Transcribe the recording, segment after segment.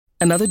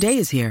Another day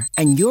is here,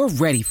 and you're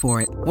ready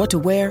for it. What to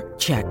wear?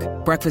 Check.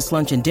 Breakfast,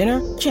 lunch, and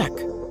dinner? Check.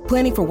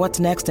 Planning for what's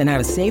next and how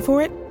to save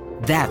for it?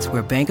 That's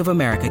where Bank of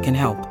America can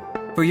help.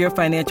 For your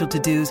financial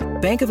to-dos,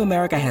 Bank of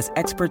America has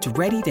experts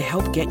ready to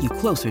help get you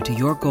closer to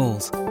your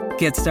goals.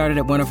 Get started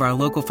at one of our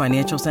local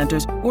financial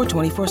centers or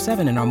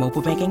 24/7 in our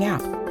mobile banking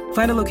app.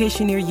 Find a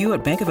location near you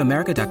at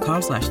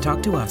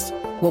bankofamerica.com/talktous.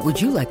 What would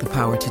you like the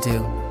power to do?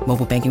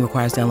 Mobile banking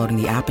requires downloading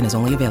the app and is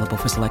only available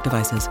for select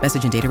devices.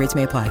 Message and data rates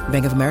may apply.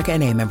 Bank of America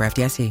N.A., member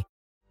FDIC.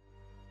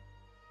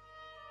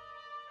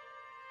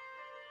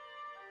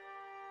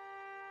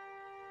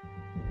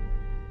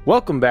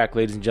 Welcome back,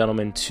 ladies and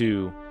gentlemen,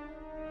 to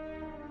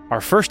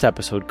our first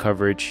episode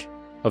coverage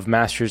of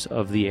Masters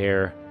of the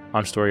Air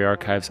on Story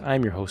Archives.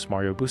 I'm your host,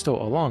 Mario Busto,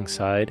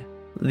 alongside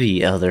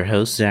the other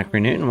host, Zachary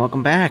Newton.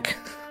 Welcome back.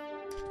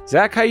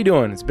 Zach, how you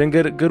doing? It's been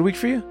good week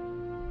for you?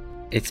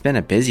 It's been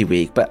a busy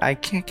week, but I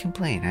can't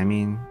complain. I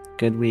mean,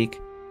 good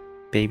week.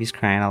 Baby's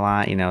crying a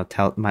lot. You know,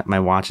 my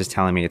watch is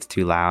telling me it's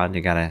too loud.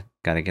 You gotta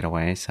get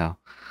away. So.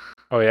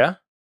 Oh yeah.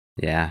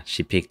 Yeah,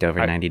 she peaked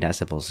over 90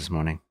 decibels this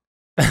morning.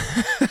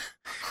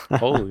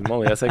 Holy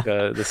moly, that's like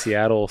the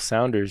Seattle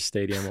Sounders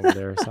stadium over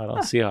there, Seattle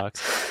Seahawks.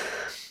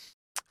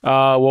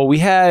 Well, we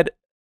had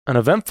an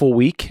eventful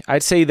week.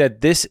 I'd say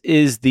that this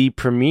is the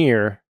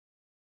premiere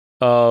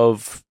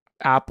of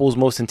Apple's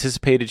most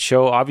anticipated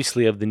show,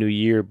 obviously of the new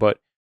year,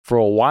 but for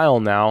a while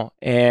now,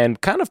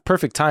 and kind of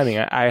perfect timing.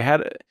 I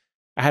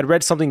had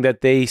read something that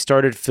they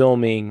started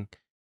filming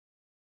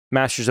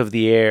Masters of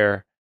the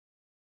Air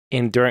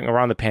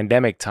around the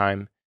pandemic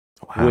time,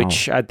 wow.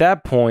 Which at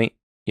that point,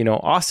 you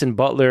know, Austin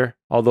Butler,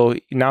 although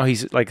now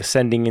he's like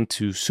ascending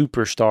into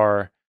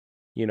superstar,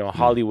 you know,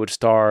 Hollywood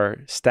star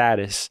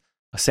status.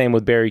 Same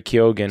with Barry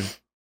Keoghan.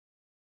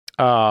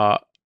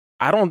 That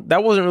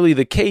wasn't really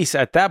the case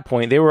at that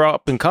point. They were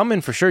up and coming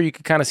for sure. You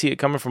could kind of see it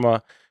coming from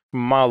a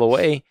mile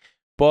away,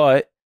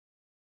 but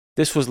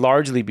this was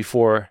largely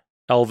before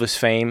Elvis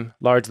fame,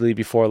 largely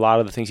before a lot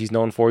of the things he's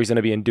known for. He's going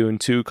to be in Dune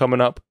 2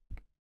 coming up.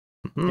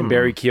 And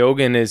Barry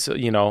Keoghan is,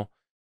 you know,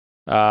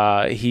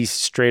 he's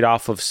straight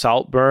off of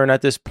Saltburn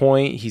at this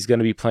point. He's going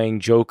to be playing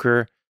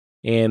Joker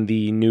in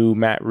the new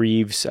Matt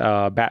Reeves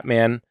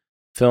Batman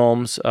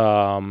films.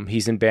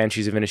 He's in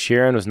Banshees of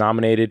Inisherin, was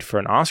nominated for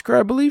an Oscar,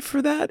 I believe,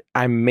 for that.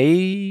 I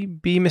may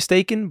be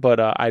mistaken, but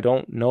I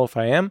don't know if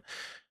I am.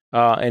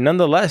 And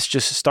nonetheless,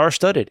 just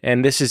star-studded.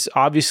 And this is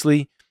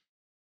obviously,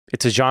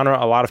 it's a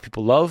genre a lot of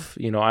people love.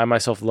 You know, I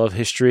myself love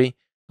history,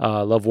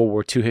 love World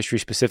War II history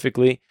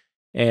specifically.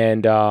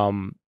 And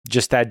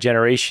just that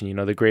generation, you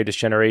know, the greatest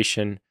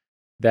generation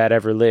that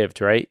ever lived,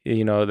 right?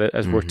 You know,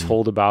 as we're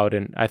told about.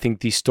 And I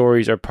think these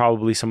stories are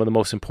probably some of the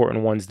most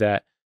important ones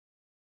that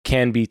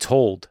can be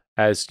told,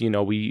 as, you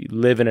know, we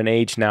live in an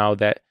age now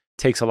that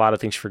takes a lot of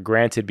things for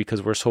granted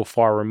because we're so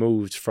far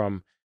removed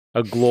from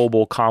a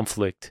global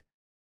conflict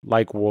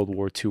like World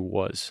War II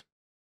was.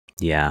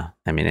 Yeah,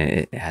 I mean,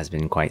 it has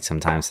been quite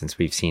some time since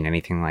we've seen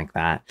anything like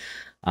that.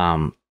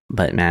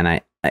 But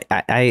man,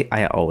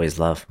 I always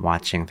love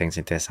watching things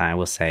like this. I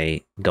will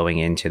say, going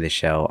into the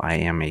show, I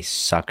am a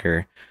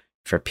sucker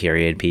for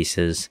period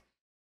pieces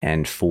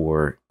and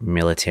for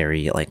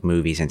military like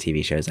movies and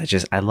TV shows.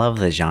 I love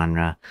the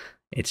genre.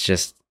 It's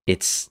just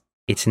it's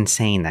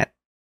insane that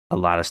a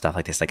lot of stuff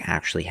like this like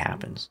actually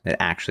happens. It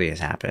actually has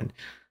happened.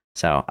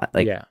 So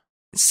like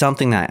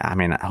something that, I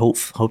mean, I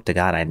hope to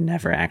God I'd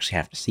never actually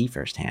have to see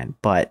firsthand,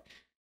 but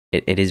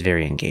it is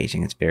very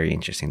engaging. It's very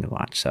interesting to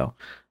watch. So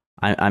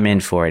I'm in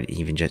for it,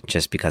 even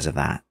just because of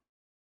that.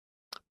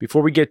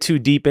 Before we get too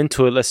deep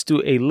into it, let's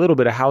do a little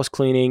bit of house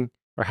cleaning,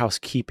 or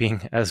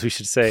housekeeping, as we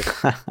should say.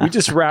 We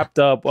just wrapped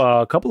up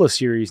a couple of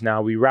series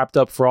now. We wrapped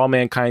up For All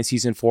Mankind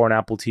Season 4 on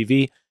Apple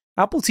TV.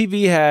 Apple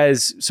TV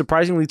has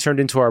surprisingly turned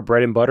into our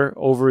bread and butter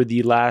over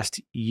the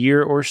last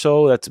year or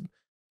so. That's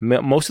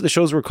most of the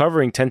shows we're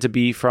covering tend to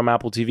be from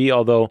Apple TV,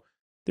 although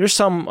there's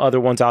some other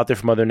ones out there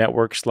from other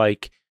networks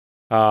like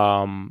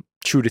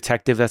True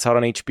Detective that's out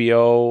on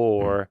HBO,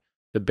 or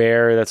The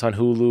Bear that's on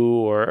Hulu,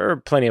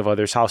 or plenty of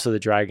others, House of the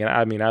Dragon.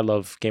 I mean, I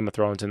love Game of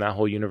Thrones and that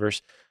whole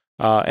universe.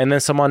 And then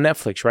some on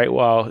Netflix, right?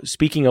 Well,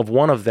 speaking of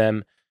one of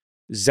them,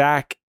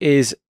 Zach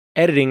is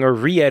editing or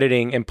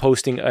re-editing and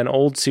posting an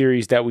old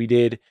series that we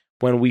did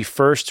when we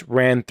first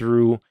ran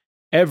through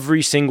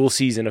every single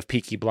season of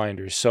Peaky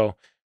Blinders. So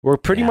we're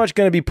pretty much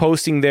going to be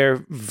posting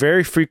there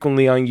very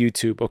frequently on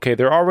YouTube. Okay,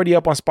 they're already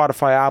up on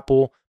Spotify,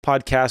 Apple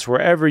Podcasts,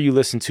 wherever you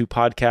listen to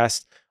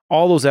podcasts.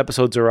 All those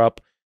episodes are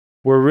up.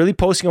 We're really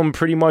posting them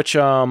pretty much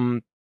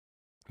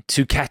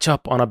to catch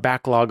up on a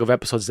backlog of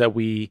episodes that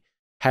we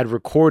had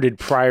recorded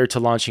prior to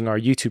launching our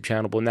YouTube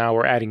channel. But now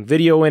we're adding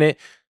video in it.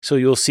 So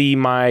you'll see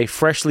my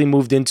freshly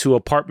moved into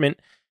apartment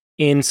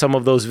in some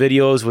of those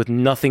videos with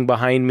nothing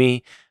behind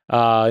me,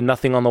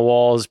 nothing on the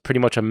walls, pretty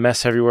much a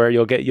mess everywhere.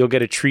 You'll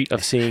get a treat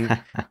of seeing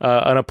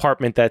an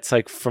apartment that's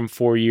like from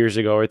 4 years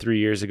ago or 3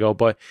 years ago.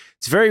 But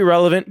it's very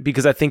relevant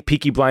because I think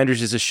Peaky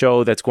Blinders is a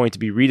show that's going to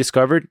be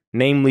rediscovered,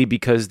 namely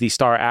because the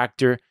star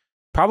actor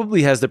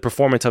probably has the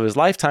performance of his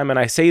lifetime. And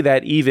I say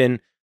that even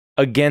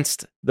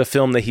against the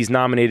film that he's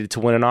nominated to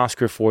win an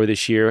Oscar for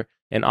this year,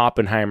 in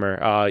Oppenheimer.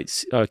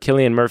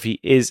 Cillian Murphy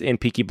is in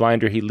Peaky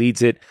Blinder. He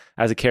leads it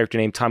as a character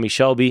named Tommy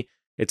Shelby.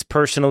 It's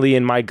personally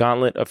in my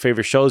gauntlet of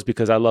favorite shows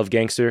because I love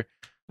gangster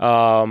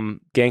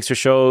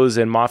shows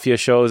and mafia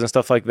shows and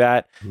stuff like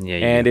that.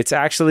 And it's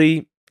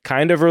actually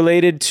kind of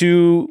related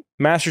to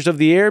Masters of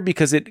the Air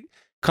because it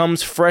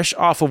comes fresh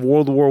off of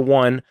World War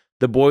I.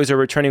 The boys are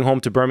returning home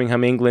to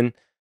Birmingham, England,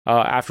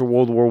 after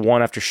World War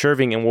I, after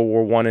serving in World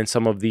War I in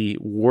some of the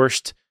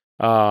worst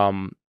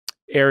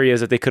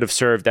areas that they could have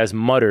served as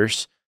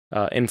mutters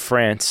in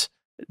France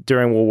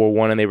during World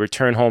War I, and they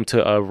return home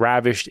to a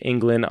ravished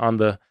England on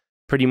the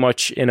pretty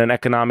much in an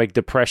economic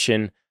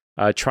depression,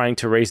 trying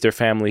to raise their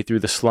family through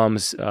the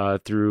slums,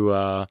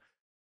 through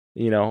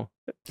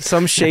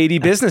some shady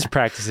business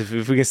practice, if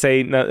we can say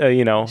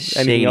anything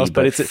shady, else.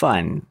 But it's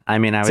fun. I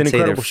mean, I would say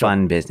they're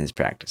fun business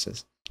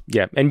practices.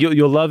 Yeah, and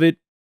you'll love it.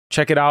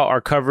 Check it out.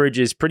 Our coverage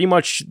is pretty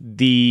much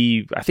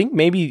I think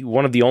maybe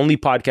one of the only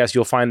podcasts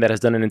you'll find that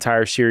has done an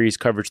entire series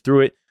coverage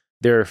through it.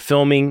 They're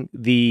filming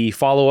the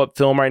follow-up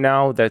film right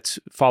now that's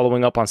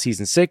following up on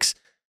season 6.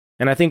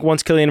 And I think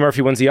once Cillian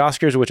Murphy wins the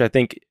Oscars, which I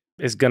think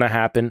is going to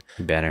happen,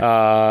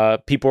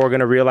 people are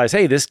going to realize,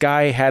 hey, this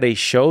guy had a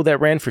show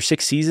that ran for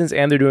 6 seasons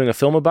and they're doing a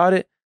film about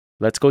it.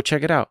 Let's go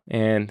check it out.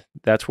 And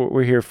that's what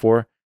we're here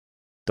for.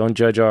 Don't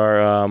judge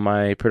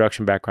my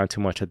production background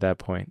too much at that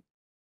point.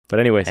 But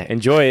anyways,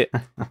 enjoy it.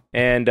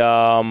 And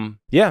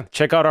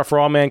check out our For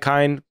All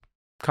Mankind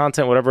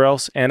content, whatever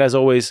else. And as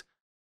always,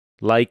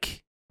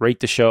 rate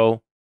the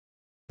show.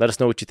 Let us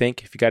know what you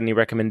think. If you got any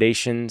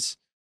recommendations.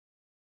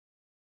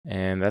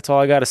 And that's all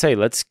I got to say.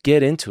 Let's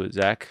get into it,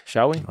 Zach,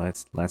 shall we?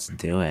 Let's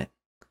do it.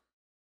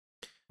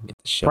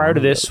 Prior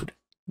to this,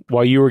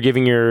 while you were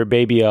giving your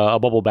baby a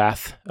bubble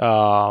bath, as you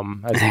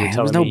were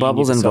there was no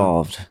bubbles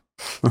involved.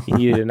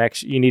 You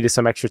needed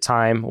some extra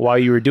time. While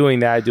you were doing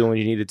that, doing what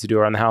you needed to do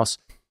around the house,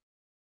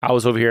 I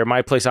was over here at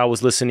my place. I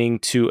was listening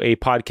to a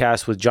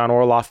podcast with John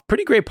Orloff.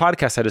 Pretty great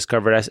podcast I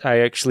discovered. I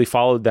actually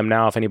followed them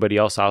now if anybody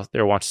else out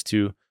there wants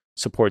to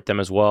support them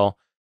as well.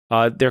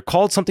 They're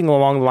called something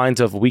along the lines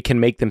of We Can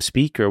Make Them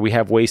Speak, or We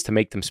Have Ways to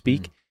Make Them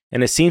Speak.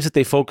 And it seems that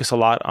they focus a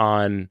lot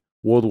on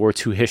World War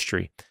II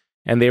history.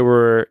 And they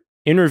were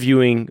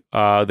interviewing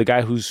the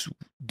guy who's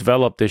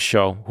developed this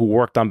show, who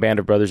worked on Band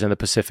of Brothers in the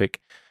Pacific.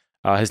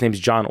 His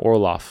name's John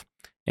Orloff.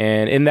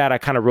 And in that, I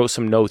kind of wrote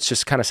some notes,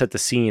 just kind of set the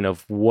scene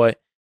of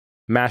what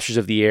Masters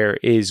of the Air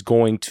is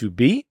going to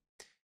be,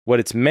 what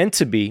it's meant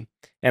to be.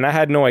 And I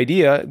had no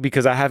idea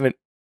because I haven't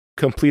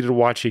completed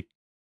watching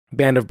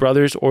Band of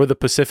Brothers or The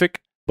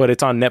Pacific, but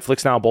it's on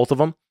Netflix now, both of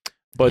them.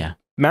 But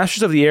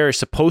Masters of the Air is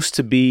supposed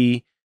to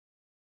be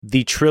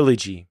the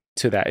trilogy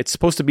to that. It's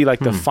supposed to be like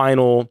the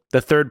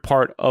third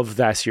part of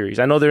that series.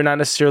 I know they're not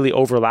necessarily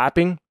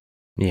overlapping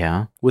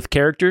with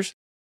characters,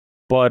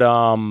 but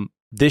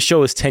this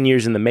show is 10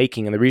 years in the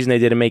making. And the reason they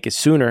didn't make it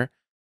sooner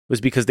was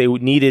because they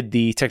needed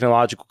the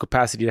technological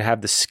capacity to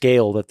have the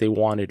scale that they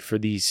wanted for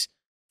this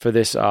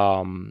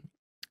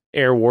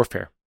air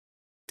warfare.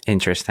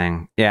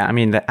 Interesting. Yeah, I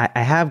mean, I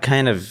have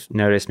kind of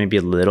noticed maybe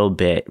a little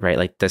bit, right?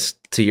 Like this,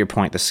 to your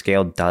point, the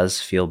scale does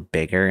feel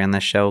bigger in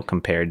the show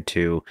compared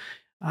to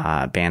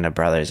Band of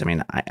Brothers. I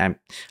mean,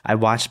 I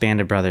watched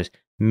Band of Brothers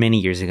many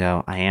years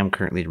ago. I am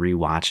currently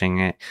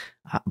rewatching it,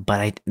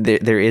 but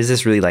there is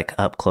this really like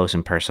up close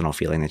and personal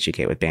feeling that you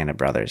get with Band of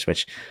Brothers,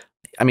 which,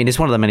 I mean, it's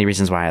one of the many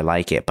reasons why I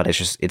like it, but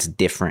it's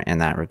different in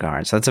that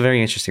regard. So that's a very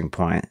interesting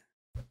point.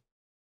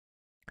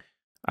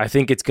 I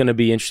think it's going to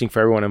be interesting for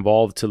everyone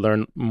involved to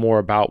learn more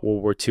about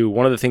World War II.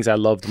 One of the things I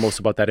loved most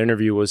about that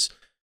interview was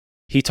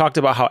he talked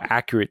about how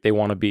accurate they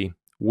want to be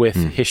with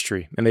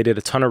history. And they did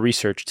a ton of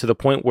research to the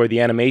point where the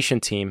animation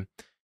team,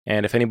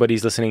 and if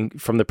anybody's listening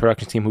from the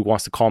production team who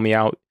wants to call me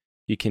out,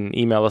 you can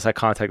email us at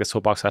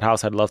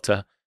contact@soapbox.house. I'd love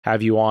to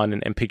have you on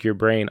and pick your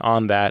brain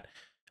on that.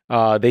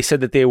 They said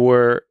that they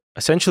were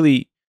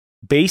essentially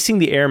basing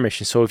the air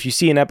mission. So if you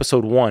see in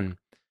episode 1,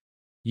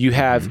 you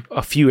have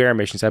a few air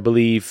missions, I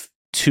believe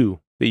 2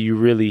 that you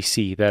really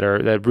see that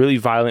really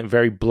violent,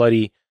 very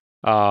bloody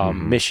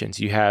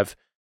missions. You have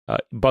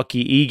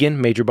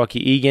Major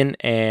Bucky Egan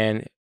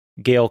and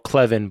Gail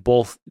Clevin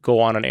both go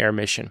on an air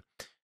mission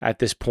at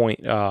this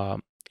point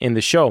in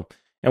the show.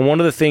 And one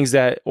of the things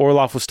that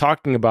Orloff was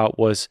talking about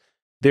was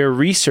their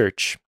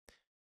research.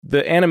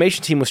 The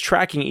animation team was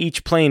tracking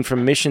each plane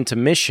from mission to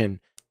mission.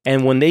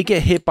 And when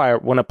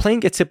a plane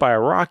gets hit by a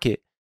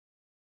rocket,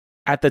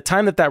 at the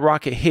time that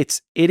rocket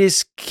hits, it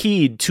is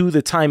keyed to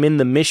the time in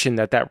the mission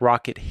that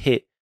rocket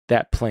hit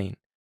that plane.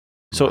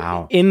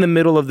 So in the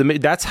middle of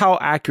that's how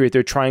accurate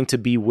they're trying to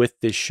be with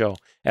this show.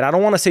 And I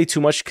don't want to say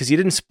too much because he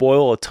didn't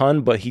spoil a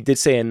ton, but he did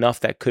say enough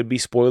that could be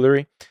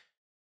spoilery.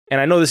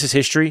 And I know this is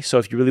history, so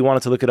if you really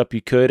wanted to look it up,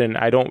 you could. And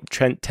I don't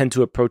tend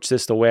to approach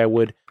this the way I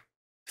would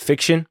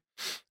fiction.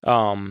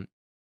 But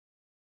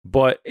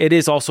it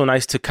is also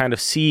nice to kind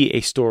of see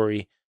a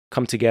story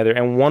come together.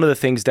 And one of the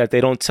things that they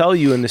don't tell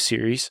you in the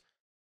series,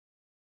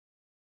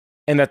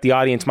 and that the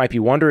audience might be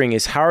wondering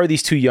is, how are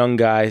these two young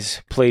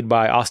guys played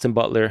by Austin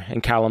Butler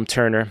and Callum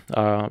Turner,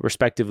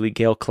 respectively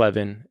Gail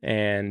Clevin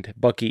and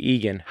Bucky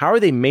Egan, how are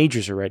they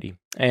majors already?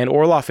 And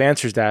Orloff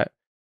answers that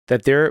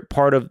they're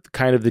part of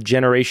kind of the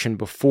generation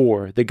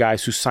before the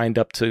guys who signed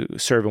up to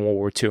serve in World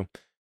War II.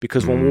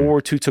 Because when World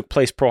War II took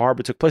place, Pearl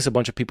Harbor took place, a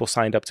bunch of people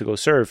signed up to go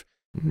serve.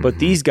 But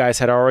these guys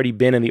had already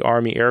been in the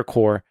Army Air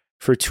Corps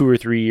for 2 or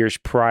 3 years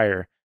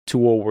prior to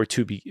World War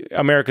II,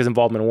 America's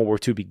involvement in World War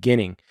II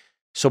beginning.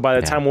 So by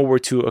the time World War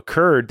II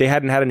occurred, they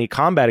hadn't had any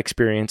combat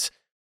experience,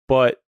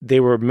 but they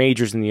were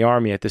majors in the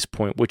Army at this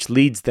point, which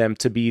leads them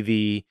to be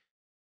the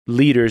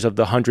leaders of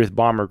the 100th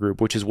Bomber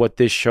Group, which is what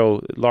this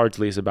show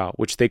largely is about,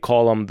 which they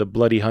call them the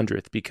Bloody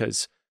 100th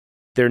because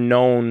they're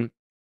known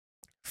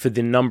for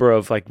the number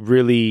of like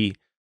really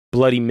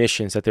bloody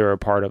missions that they were a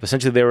part of.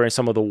 Essentially, they were in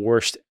some of the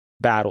worst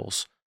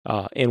battles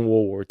in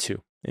World War II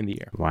in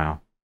the air.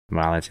 Wow,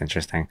 that's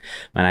interesting.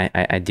 And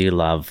I do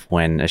love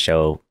when a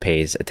show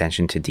pays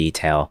attention to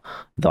detail.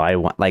 Though I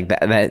want like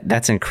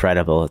that's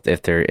incredible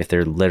if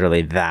they're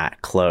literally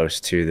that close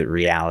to the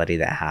reality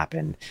that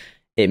happened.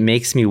 It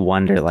makes me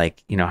wonder,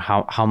 like, you know,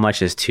 how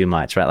much is too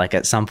much, right? Like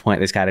at some point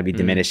there's got to be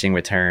diminishing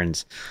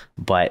returns,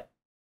 but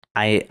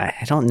I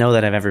don't know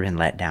that I've ever been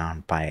let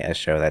down by a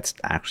show that's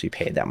actually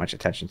paid that much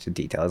attention to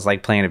detail. It's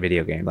like playing a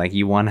video game. Like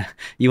you want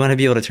to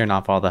be able to turn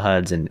off all the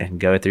HUDs and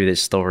go through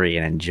this story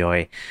and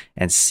enjoy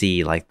and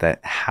see like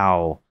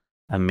how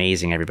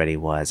amazing everybody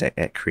was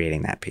at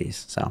creating that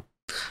piece. So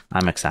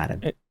I'm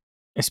excited.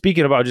 And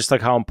speaking about just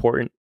like how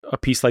important a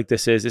piece like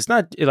this is, it's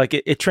not like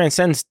it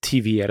transcends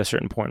TV at a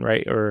certain point,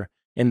 right? Or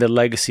in the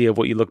legacy of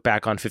what you look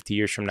back on 50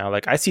 years from now.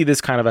 Like I see this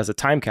kind of as a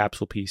time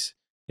capsule piece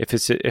if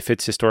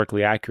it's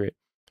historically accurate.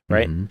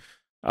 Right.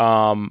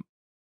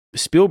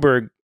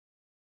 Spielberg,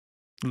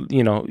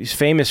 you know, he's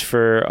famous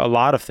for a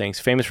lot of things,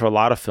 famous for a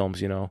lot of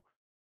films, you know,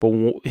 but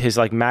his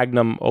like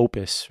magnum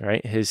opus,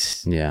 right?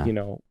 His, you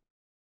know,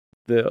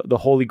 the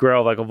holy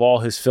grail, like of all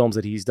his films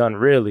that he's done,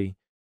 really,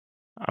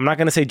 I'm not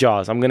going to say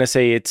Jaws. I'm going to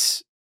say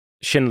it's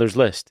Schindler's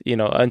List, you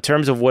know, in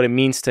terms of what it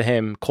means to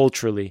him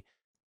culturally.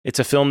 It's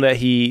a film that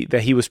he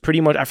was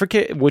pretty much, I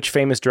forget which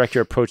famous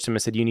director approached him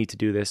and said, you need to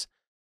do this.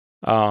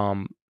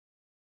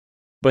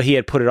 But he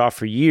had put it off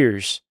for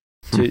years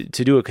to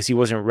do it because he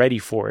wasn't ready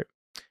for it.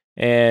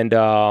 And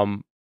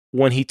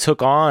when he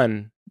took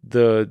on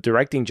the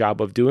directing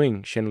job of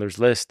doing Schindler's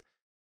List,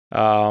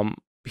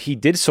 he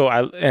did so,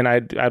 I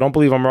don't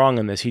believe I'm wrong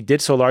on this, he did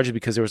so largely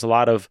because there was a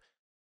lot of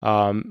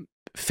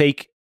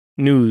fake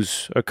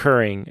news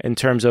occurring in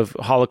terms of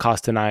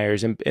Holocaust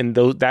deniers and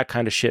that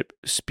kind of shit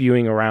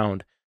spewing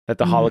around that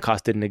the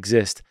Holocaust didn't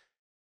exist.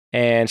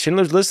 And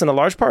Schindler's List, in a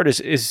large part,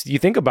 is you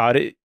think about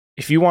it,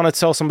 if you want to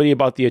tell somebody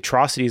about the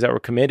atrocities that were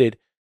committed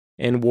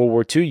in World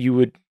War II, you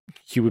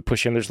would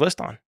push Schindler's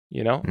List on,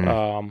 you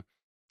know?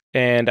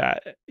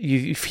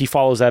 He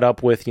follows that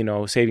up with, you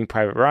know, Saving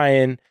Private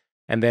Ryan,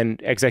 and then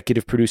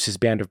executive produces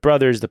Band of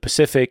Brothers, The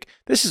Pacific.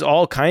 This is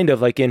all kind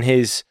of like in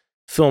his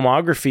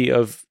filmography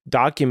of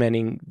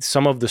documenting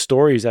some of the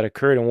stories that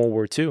occurred in World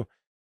War II.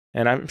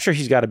 And I'm sure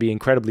he's got to be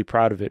incredibly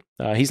proud of it.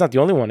 He's not the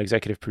only one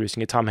executive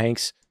producing it. Tom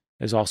Hanks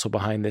is also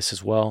behind this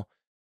as well.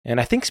 And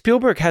I think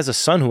Spielberg has a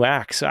son who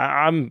acts.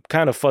 I'm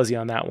kind of fuzzy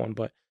on that one,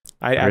 but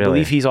I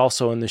believe he's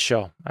also in the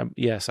show.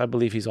 Yes, I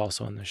believe he's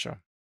also in the show.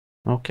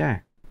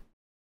 Okay.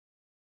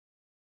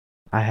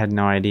 I had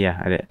no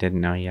idea. I didn't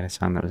know he had a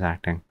son that was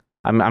acting.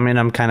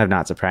 I'm kind of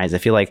not surprised. I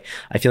feel like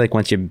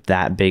once you're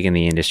that big in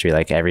the industry,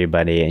 like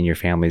everybody in your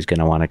family is going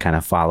to want to kind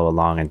of follow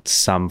along in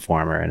some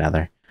form or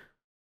another.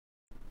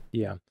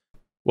 Yeah.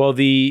 Well,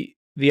 the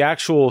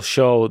actual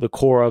show, the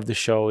core of the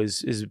show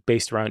is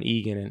based around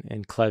Egan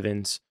and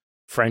Clevin's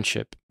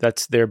friendship.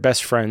 That's their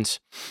best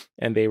friends,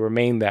 and they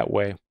remain that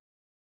way.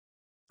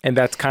 And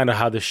that's kind of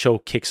how the show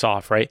kicks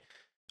off, right?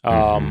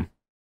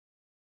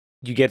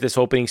 You get this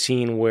opening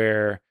scene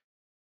where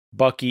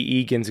Bucky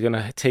Egan's going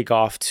to take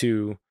off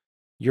to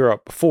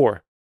Europe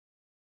before.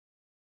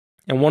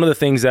 And one of the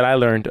things that I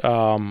learned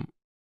a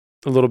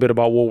little bit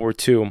about World War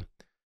II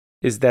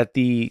is that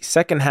the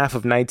second half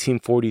of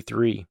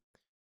 1943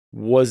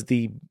 were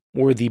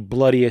the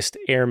bloodiest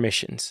air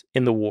missions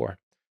in the war.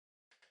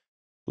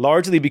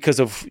 Largely because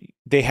of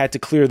they had to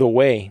clear the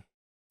way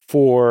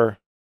for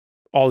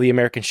all the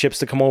American ships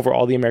to come over,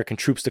 all the American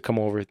troops to come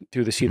over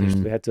through the sea.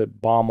 They had to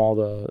bomb all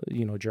the,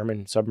 you know,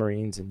 German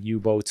submarines and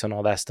U-boats and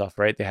all that stuff,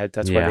 right?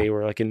 That's why they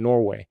were like in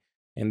Norway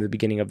in the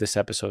beginning of this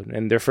episode.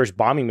 And their first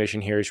bombing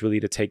mission here is really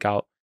to take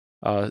out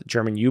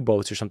German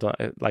U-boats or something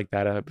like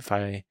that, if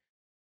I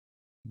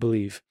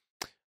believe.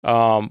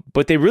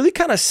 But they really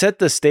kind of set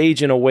the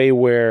stage in a way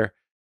where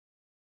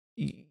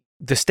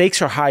the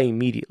stakes are high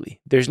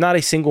immediately. There's not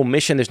a single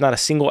mission. There's not a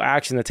single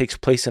action that takes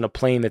place in a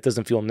plane that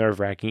doesn't feel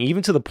nerve-wracking,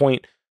 even to the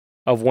point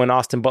of when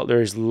Austin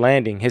Butler is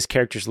landing, his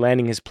character's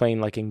landing his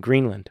plane like in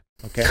Greenland.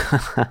 Okay.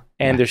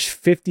 And there's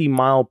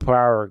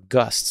 50-mile-per-hour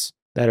gusts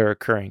that are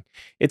occurring.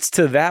 It's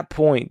to that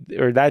point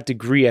or that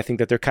degree, I think,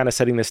 that they're kind of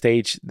setting the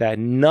stage that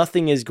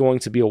nothing is going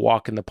to be a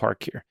walk in the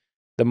park here.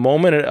 The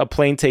moment a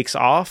plane takes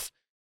off,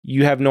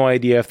 you have no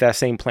idea if that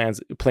same plane's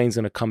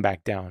going to come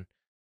back down.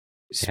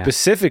 Yeah.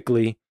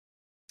 Specifically,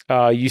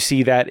 you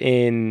see that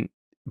in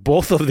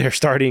both of their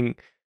starting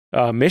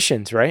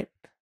missions, right?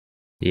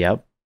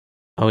 Yep.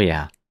 Oh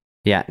yeah.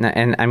 Yeah,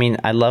 and I mean,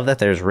 I love that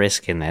there's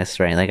risk in this,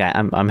 right? Like,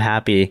 I'm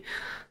happy.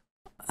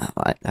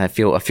 I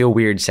feel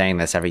weird saying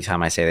this every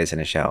time I say this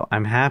in a show.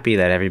 I'm happy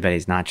that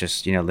everybody's not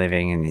just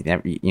living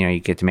and you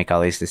get to make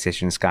all these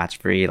decisions scotch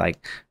free.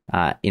 Like,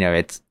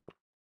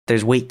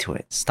 there's weight to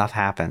it. Stuff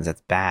happens.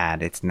 It's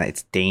bad. It's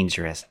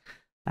dangerous.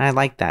 And I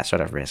like that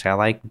sort of risk. I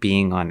like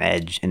being on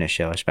edge in a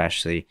show,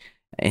 especially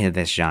in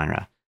this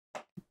genre.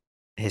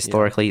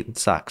 Historically, it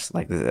sucks.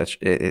 Like,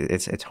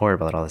 it's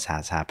horrible that all this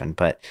has happened,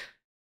 but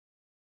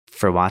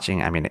for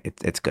watching, I mean,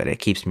 it's good. It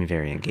keeps me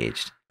very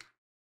engaged.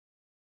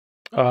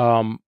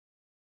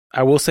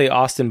 I will say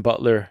Austin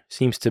Butler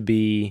seems to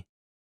be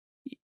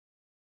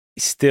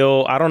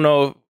still, I don't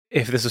know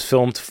if this was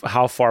filmed,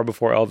 how far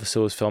before Elvis it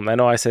was filmed. I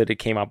know I said it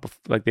came out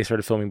like they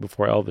started filming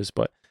before Elvis,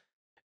 but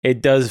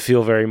it does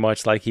feel very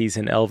much like he's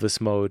in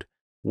Elvis mode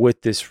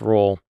with this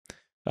role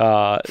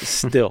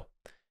still.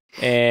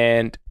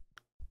 And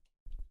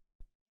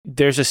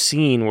there's a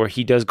scene where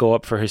he does go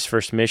up for his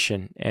first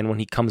mission, and when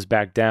he comes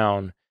back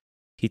down,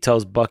 he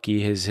tells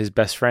Bucky, his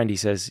best friend, he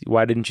says,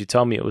 "Why didn't you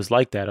tell me it was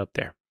like that up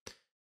there?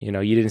 You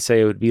didn't say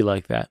it would be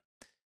like that."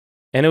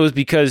 And it was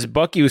because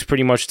Bucky was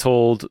pretty much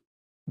told,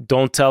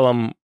 don't tell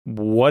him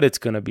what it's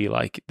going to be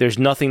like. There's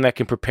nothing that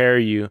can prepare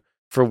you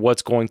for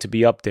what's going to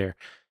be up there.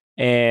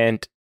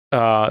 And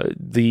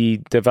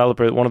the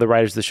developer, one of the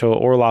writers of the show,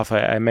 Orloff,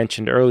 I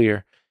mentioned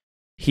earlier,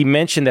 he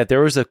mentioned that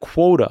there was a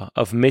quota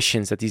of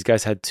missions that these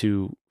guys had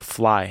to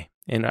fly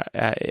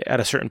at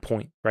a certain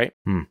point, right?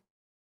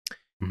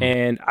 Mm-hmm.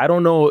 And I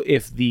don't know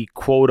if the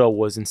quota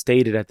was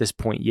instated at this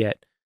point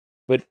yet,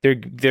 but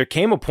there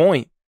came a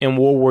point in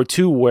World War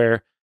II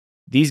where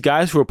these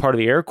guys who were part of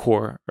the Air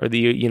Corps or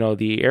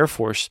the Air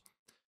Force,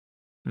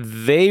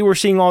 they were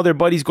seeing all their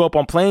buddies go up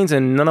on planes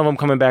and none of them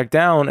coming back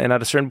down. And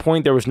at a certain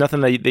point, there was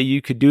nothing that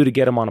you could do to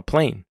get them on a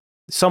plane.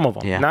 Some of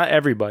them, not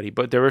everybody,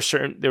 but there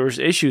was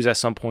issues at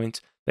some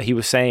points that he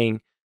was saying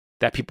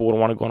that people would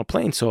want to go on a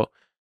plane. So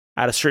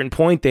at a certain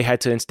point, they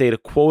had to instate a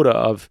quota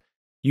of,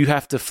 you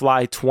have to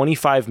fly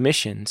 25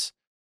 missions.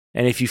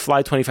 And if you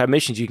fly 25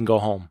 missions, you can go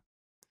home.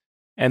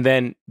 And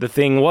then the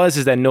thing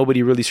is that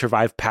nobody really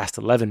survived past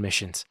 11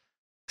 missions.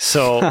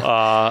 So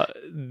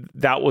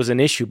that was an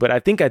issue. But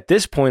I think at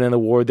this point in the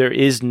war,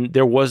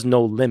 there was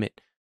no limit.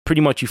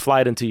 Pretty much you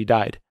fly it until you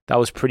died. That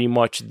was pretty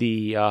much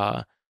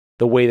the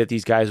way that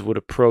these guys would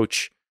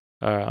approach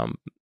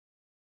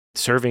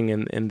serving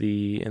in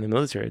the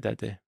military that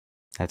day.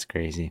 That's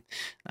crazy.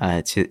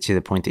 To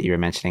the point that you were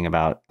mentioning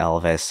about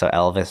Elvis. So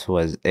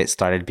Elvis it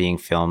started being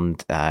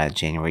filmed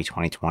January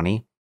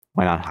 2020,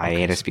 went on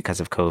hiatus because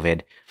of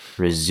COVID,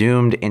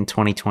 resumed in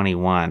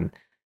 2021,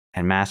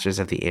 and Masters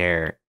of the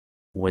Air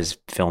was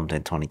filmed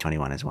in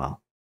 2021 as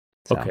well.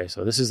 So okay,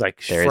 so this is like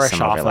fresh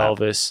off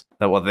Elvis.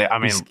 Well,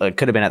 it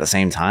could have been at the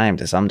same time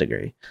to some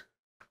degree.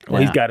 Well,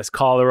 he's got his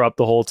collar up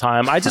the whole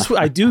time. I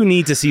do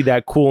need to see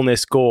that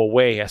coolness go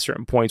away at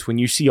certain points when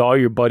you see all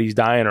your buddies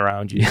dying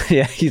around you.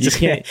 Yeah, you just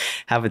can't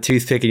have a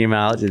toothpick in your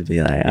mouth. Just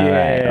be like, all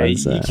right.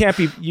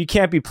 You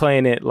can't be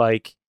playing it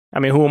like, I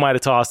mean, who am I to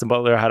tell Austin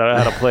Butler how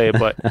to play it?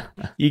 But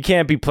you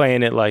can't be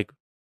playing it like,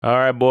 all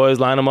right, boys,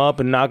 line them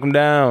up and knock them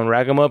down,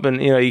 rack them up, and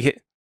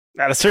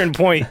at a certain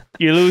point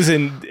you're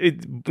losing.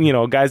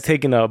 Guys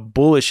taking a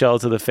bullet shell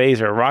to the face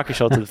or a rocket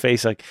shell to the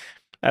face. Like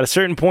at a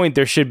certain point,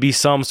 there should be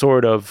some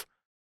sort of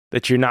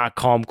that you're not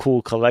calm,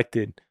 cool,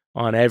 collected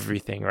on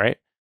everything, right?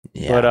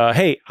 Yeah. But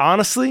hey,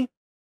 honestly,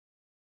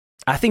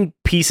 I think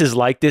pieces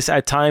like this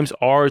at times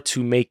are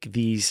to make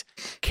these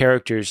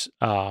characters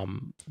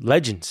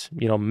legends,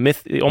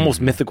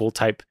 almost mythical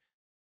type,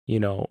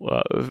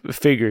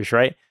 figures,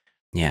 right?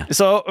 Yeah.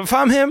 So if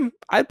I'm him,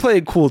 I'd play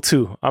it cool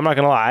too. I'm not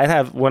gonna lie. I'd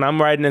have, when I'm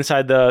riding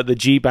inside the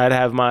Jeep, I'd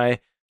have my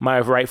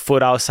right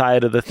foot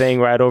outside of the thing,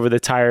 right over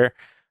the tire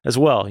as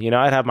well.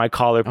 I'd have my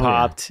collar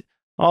popped,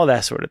 all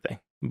that sort of thing.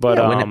 But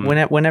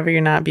whenever you're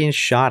not being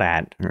shot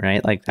at,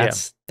 right? Like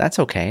that's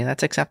okay.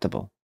 That's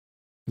acceptable.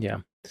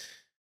 Yeah.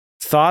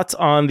 Thoughts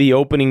on the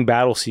opening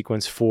battle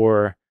sequence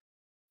for...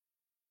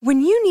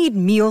 When you need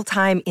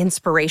mealtime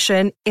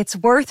inspiration, it's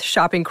worth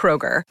shopping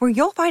Kroger, where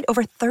you'll find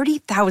over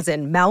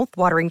 30,000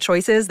 mouth-watering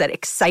choices that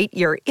excite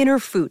your inner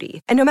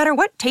foodie. And no matter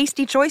what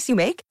tasty choice you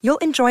make, you'll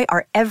enjoy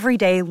our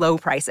everyday low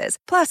prices,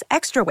 plus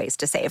extra ways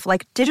to save,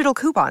 like digital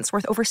coupons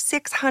worth over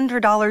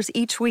 $600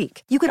 each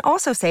week. You can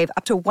also save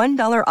up to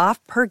 $1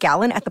 off per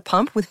gallon at the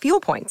pump with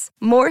fuel points.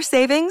 More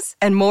savings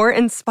and more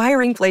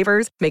inspiring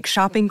flavors make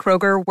shopping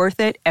Kroger worth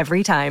it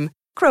every time.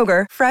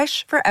 Kroger,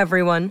 fresh for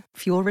everyone.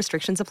 Fuel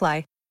restrictions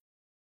apply.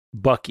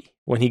 Bucky,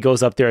 when he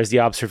goes up there as the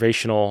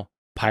observational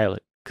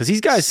pilot, because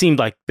these guys seemed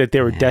like that they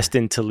were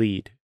destined to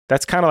lead.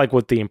 That's kind of like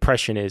what the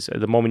impression is at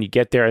the moment you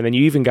get there. And then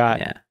you even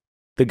got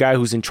the guy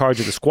who's in charge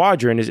of the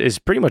squadron is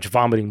pretty much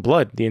vomiting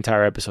blood the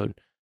entire episode.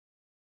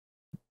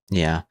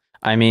 Yeah.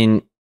 I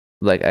mean,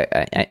 like,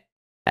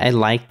 I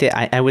liked it.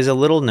 I was a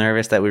little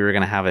nervous that we were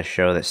going to have a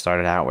show that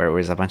started out where it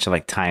was a bunch of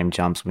like time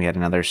jumps. We had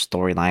another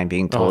storyline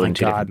being told in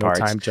two different parts.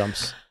 No time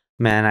jumps.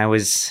 Man,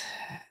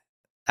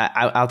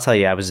 I'll tell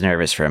you, I was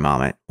nervous for a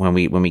moment when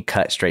we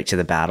cut straight to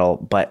the battle,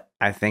 but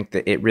I think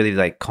that it really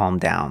like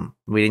calmed down.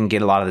 We didn't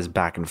get a lot of this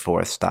back and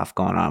forth stuff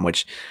going on,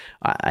 which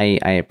I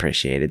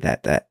appreciated.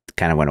 That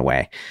kind of went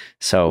away.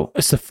 So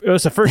it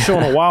was the first show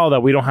in a while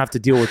that we don't have to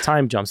deal with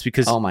time jumps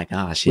because oh my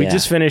gosh, we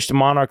just finished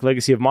Monarch: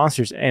 Legacy of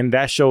Monsters, and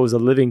that show is a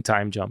living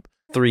time jump.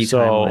 3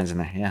 timelines in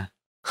there,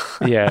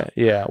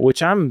 yeah.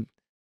 Which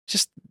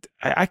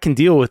I can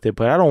deal with it,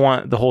 but I don't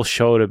want the whole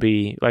show to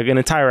be like an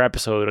entire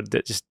episode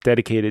just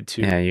dedicated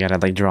to. Yeah, you gotta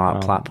like draw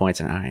out plot points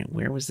and all right,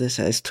 where was this?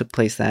 This took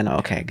place then.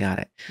 Okay, got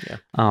it. Yeah.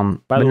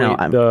 By the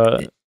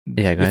way,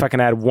 if I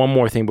can add one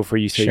more thing before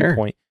you say your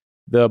point,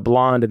 the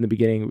blonde in the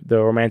beginning, the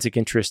romantic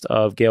interest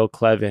of Gail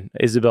Clevin,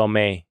 Isabel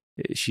May.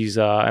 She's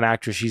an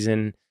actress. She's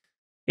in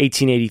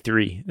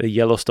 1883, the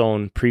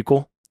Yellowstone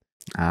prequel.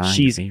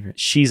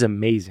 She's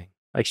amazing.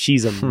 Like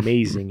she's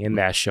amazing in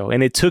that show,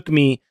 and it took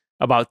me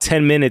about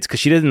 10 minutes because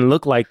she doesn't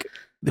look like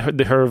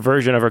her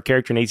version of her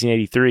character in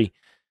 1883.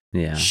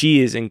 Yeah.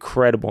 She is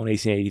incredible in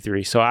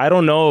 1883. So I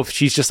don't know if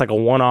she's just like a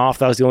one-off.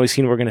 That was the only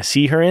scene we're going to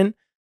see her in.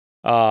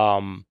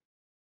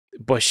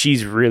 But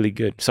she's really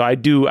good. So I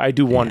do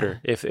wonder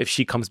if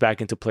she comes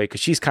back into play because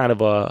she's kind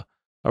of a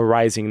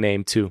rising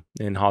name too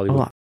in Hollywood.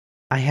 Well,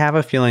 I have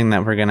a feeling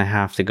that we're going to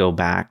have to go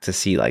back to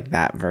see like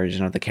that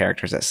version of the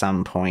characters at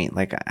some point.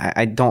 Like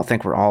I don't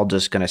think we're all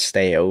just going to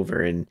stay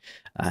over in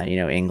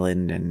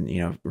England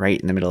and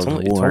right in the middle of the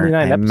war. It's only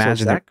 9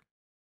 episodes.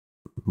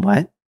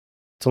 What?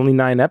 It's only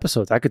 9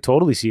 episodes. I could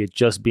totally see it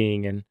just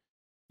being in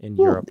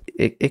Europe.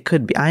 It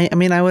could be. I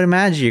mean, I would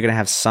imagine you're going to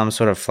have some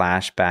sort of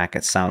flashback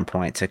at some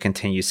point to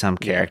continue some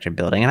character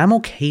building. And I'm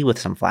okay with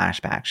some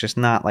flashbacks, just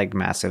not like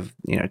massive,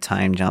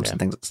 time jumps and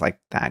things like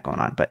that going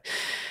on. But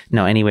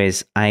no,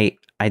 anyways, I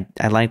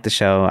like the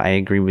show. I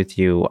agree with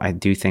you. I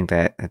do think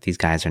that these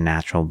guys are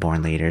natural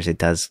born leaders. It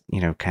does,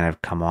 kind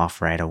of come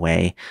off right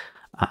away.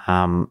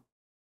 One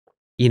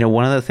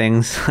of the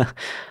things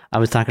I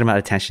was talking about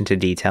attention to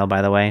detail,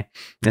 by the way,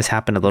 this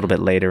happened a little bit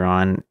later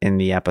on in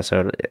the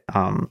episode.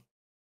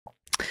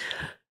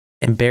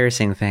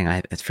 Embarrassing thing,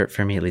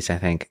 for me at least, I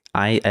think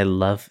I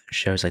love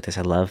shows like this.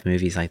 I love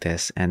movies like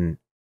this, and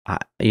I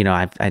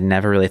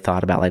never really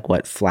thought about like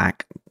what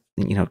flak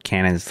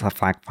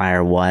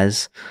fire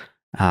was,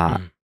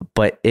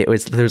 but there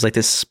was like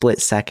this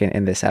split second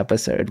in this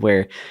episode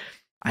where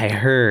I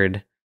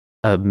heard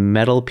a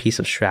metal piece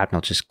of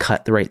shrapnel just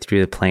cut right through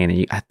the plane,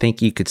 and I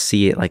think you could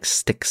see it like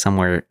stick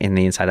somewhere in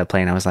the inside of the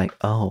plane. I was like,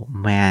 oh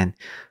man.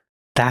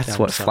 That's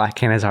what flak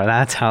cannons are.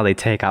 That's how they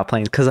take out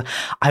planes. Because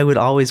I would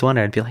always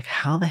wonder, I'd be like,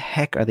 how the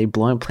heck are they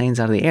blowing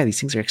planes out of the air? These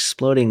things are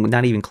exploding,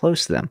 not even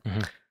close to them.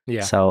 Mm-hmm.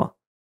 Yeah. So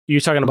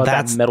you're talking about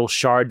that metal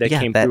shard that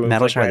came through. That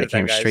metal shard that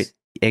came straight.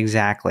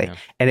 Exactly. Yeah.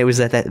 And it was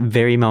at that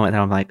very moment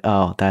that I'm like,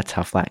 oh, that's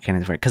how flak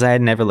cannons work. Because I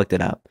had never looked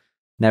it up.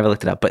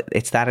 But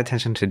it's that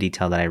attention to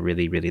detail that I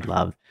really, really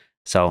love.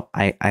 So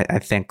I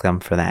thank them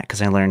for that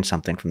because I learned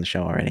something from the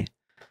show already.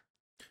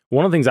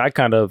 One of the things I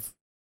kind of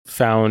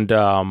found...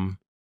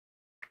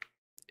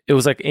 it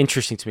was like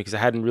interesting to me because I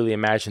hadn't really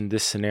imagined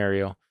this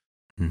scenario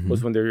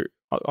was when they're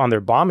on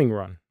their bombing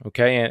run.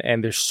 Okay.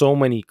 And there's so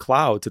many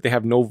clouds that they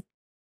have no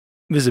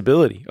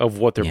visibility of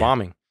what they're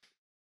bombing.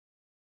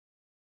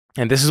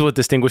 And this is what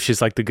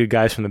distinguishes like the good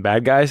guys from the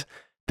bad guys.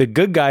 The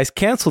good guys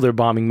cancel their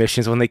bombing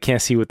missions when they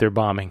can't see what they're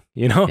bombing,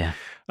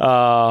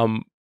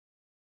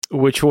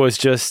 which was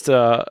just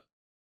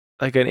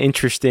like an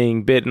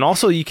interesting bit. And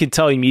also you can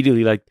tell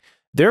immediately, like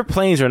their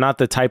planes are not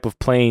the type of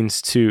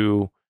planes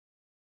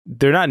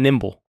they're not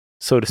nimble,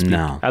 so to speak.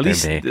 No, at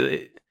least,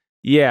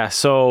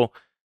 so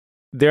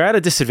they're at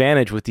a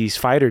disadvantage with these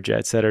fighter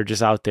jets that are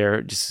just out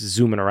there, just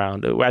zooming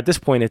around. At this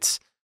point, it's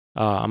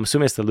I'm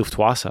assuming it's the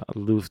Luftwaffe.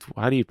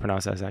 How do you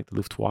pronounce that exactly?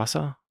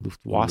 Luftwaffe.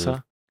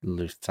 Lufthansa.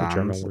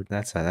 German word.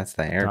 That's the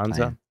airplane.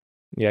 Lufthansa.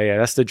 Yeah,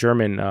 that's the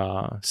German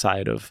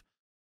side of.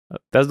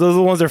 Those are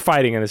the ones they're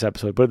fighting in this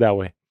episode. Put it that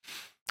way.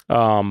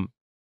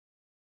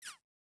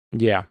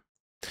 Yeah.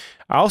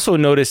 I also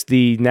noticed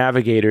the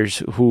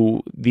navigators,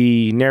 who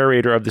the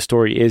narrator of the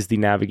story is the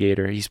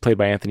navigator. He's played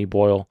by Anthony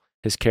Boyle.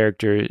 His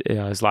character,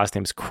 his last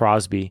name is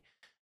Crosby.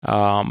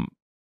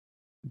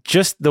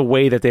 Just the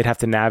way that they'd have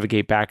to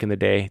navigate back in the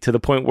day, to the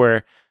point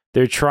where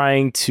they're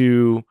trying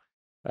to,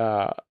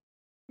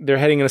 they're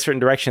heading in a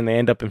certain direction. They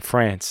end up in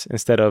France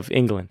instead of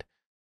England.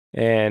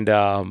 And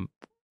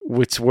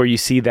which where you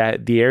see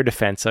that the air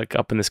defense, like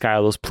up in the sky,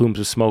 all those plumes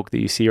of smoke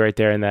that you see right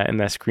there in that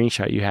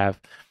screenshot you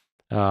have.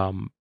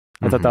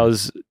 I thought that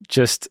was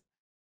just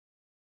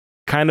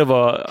kind of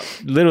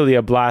literally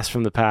a blast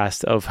from the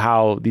past of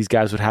how these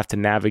guys would have to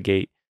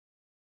navigate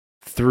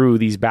through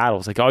these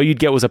battles. Like all you'd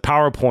get was a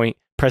PowerPoint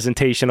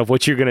presentation of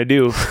what you're going to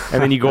do.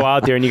 And then you go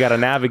out there and you got a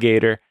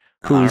navigator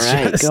who's All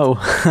right, just go.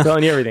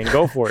 telling you everything.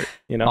 Go for it.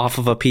 You know, Off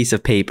of a piece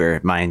of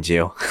paper, mind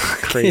you.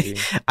 Crazy.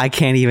 I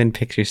can't even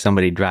picture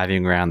somebody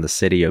driving around the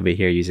city over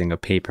here using a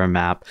paper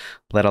map,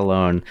 let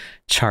alone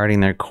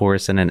charting their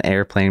course in an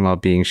airplane while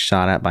being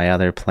shot at by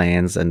other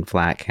planes and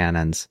flat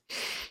cannons.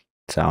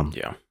 So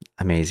yeah,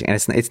 amazing. And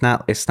it's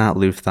not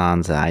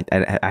Lufthansa.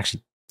 I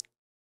actually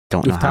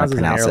don't know how to Lufthansa's an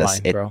pronounce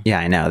airline, this. bro. Yeah,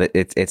 I know.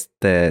 It's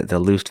the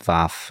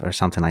Luftwaffe or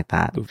something like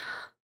that.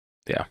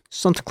 Yeah,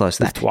 something close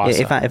to that. Luftwaffe,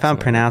 If I'm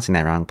something pronouncing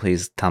that wrong,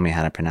 please tell me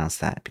how to pronounce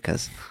that,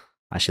 because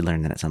I should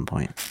learn that at some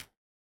point.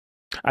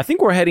 I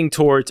think we're heading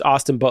towards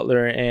Austin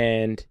Butler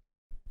and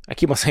I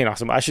keep on saying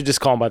Austin, but I should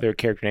just call them by their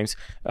character names.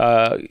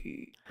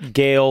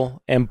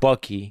 Gale and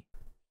Bucky.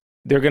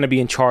 They're going to be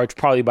in charge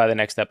probably by the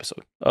next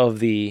episode of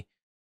the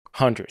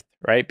 100th,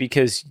 right?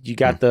 Because you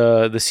got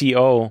the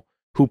CO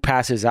who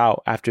passes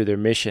out after their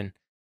mission,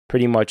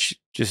 pretty much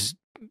just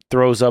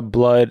throws up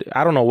blood.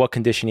 I don't know what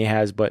condition he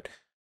has, but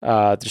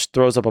just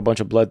throws up a bunch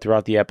of blood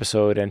throughout the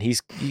episode, and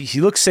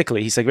he looks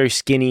sickly. He's like very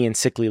skinny and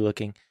sickly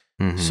looking.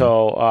 Mm-hmm.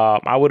 So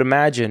I would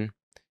imagine,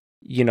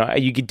 you know,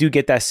 you do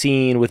get that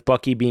scene with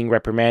Bucky being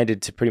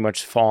reprimanded to pretty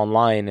much fall in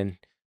line, and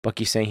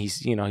Bucky saying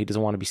he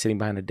doesn't want to be sitting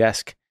behind a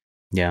desk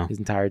his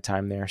entire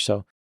time there.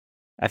 So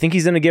I think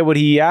he's going to get what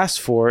he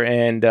asked for,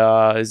 and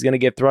is going to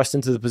get thrust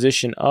into the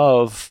position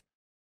of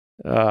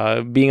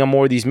being on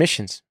more of these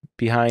missions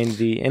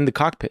in the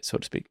cockpit, so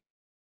to speak.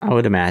 I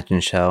would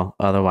imagine so.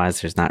 Otherwise,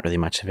 there's not really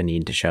much of a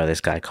need to show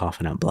this guy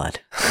coughing up blood.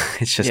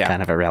 It's just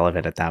kind of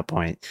irrelevant at that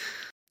point.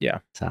 Yeah.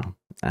 So,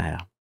 Anything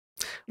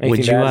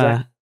would to you? add,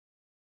 Zach?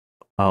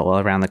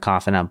 Around the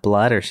coughing up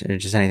blood, or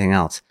just anything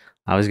else?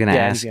 I was gonna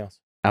ask. Anything else.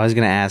 I was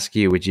gonna ask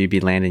you, would you be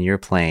landing your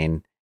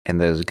plane in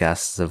those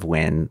gusts of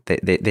wind?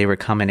 They were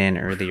coming in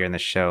earlier in the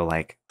show,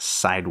 like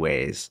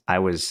sideways. I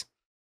was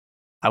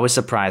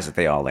surprised that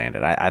they all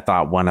landed. I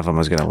thought one of them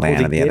was gonna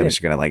land and the other was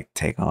gonna like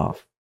take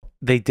off.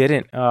 They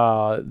didn't.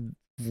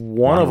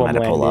 One of them had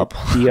to pull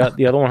landed. up.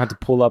 The other one had to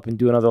pull up and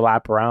do another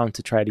lap around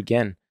to try it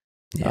again.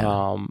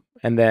 Yeah.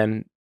 And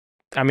then,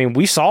 I mean,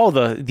 we saw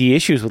the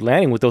issues with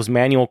landing with those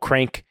manual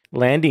crank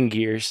landing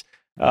gears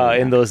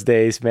in those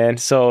days, man.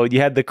 So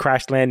you had the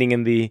crash landing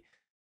in the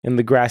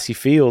grassy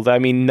field. I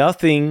mean,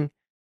 nothing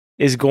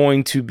is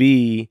going to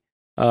be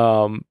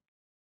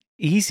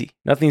easy.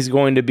 Nothing's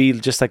going to be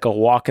just like a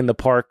walk in the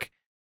park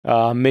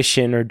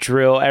mission or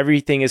drill.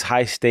 Everything is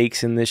high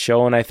stakes in this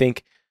show, and I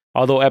think,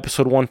 although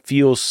episode 1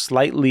 feels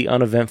slightly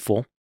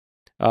uneventful,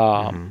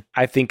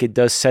 I think it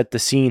does set the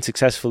scene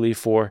successfully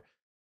for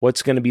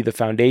what's going to be the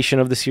foundation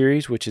of the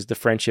series, which is the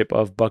friendship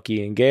of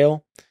Bucky and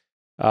Gale.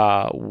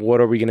 What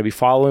are we going to be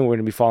following? We're going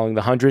to be following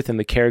the 100th and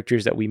the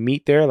characters that we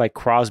meet there, like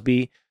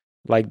Crosby,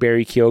 like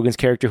Barry Keoghan's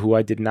character, who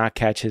I did not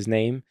catch his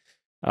name.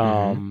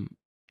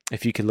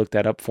 If you could look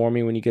that up for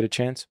me when you get a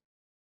chance.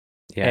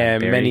 Yeah,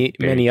 and Barry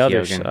many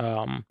others.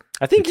 Keoghan.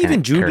 I think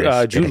Lieutenant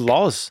even Jude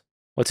Law's,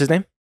 what's his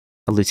name?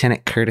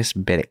 Lieutenant Curtis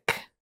Biddick.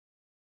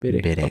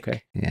 Biddick.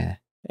 Okay. Yeah.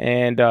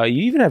 And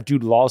you even have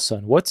Jude Law's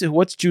son.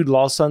 What's Jude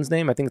Law's son's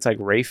name? I think it's like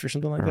Rafe or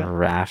something like that.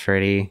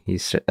 Rafferty.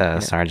 He's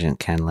Sergeant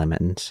Ken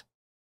Lemons.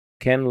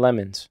 Ken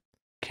Lemons.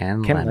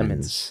 Ken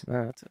Lemons.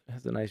 That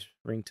has a nice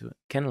ring to it.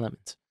 Ken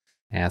Lemons.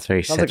 Yeah, that's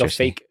very sounds citrusy. like a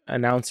fake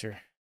announcer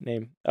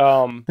name.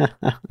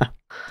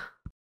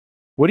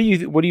 What are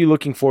you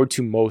looking forward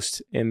to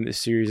most in this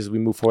series as we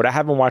move forward? I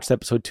haven't watched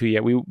episode 2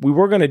 yet. We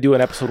were going to do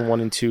an episode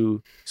 1 and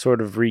 2 sort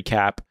of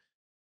recap,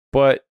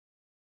 but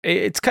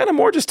it's kind of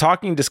more just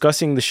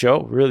discussing the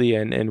show really,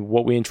 and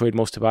what we enjoyed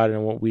most about it,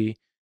 and what we're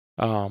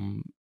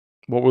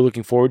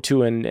looking forward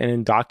to, and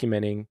in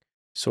documenting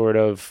sort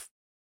of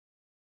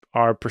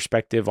our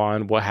perspective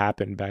on what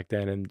happened back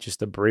then, and just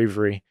the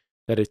bravery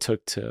that it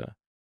took to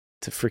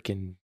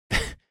freaking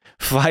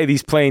fly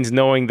these planes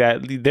knowing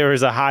that there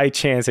is a high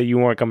chance that you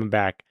weren't coming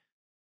back.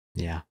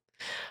 Yeah.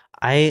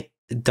 I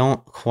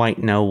don't quite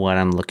know what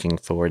I'm looking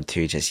forward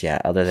to just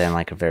yet, other than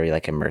like a very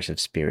like immersive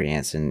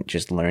experience and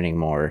just learning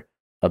more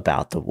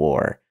about the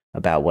war,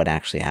 about what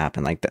actually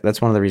happened. Like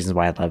that's one of the reasons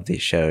why I love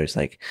these shows.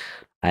 Like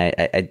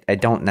I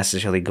don't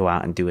necessarily go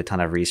out and do a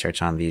ton of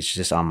research on these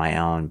just on my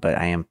own, but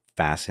I am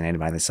fascinated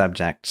by the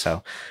subject.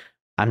 So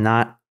I'm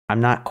not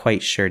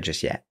quite sure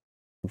just yet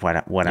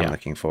what I'm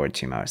looking forward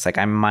to most. Like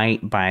I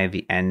might by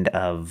the end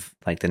of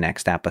like the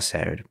next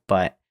episode,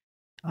 but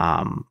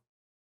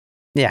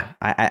yeah,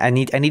 I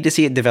need to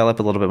see it develop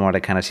a little bit more to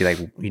kind of see, like,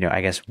 you know,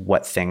 I guess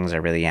what things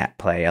are really at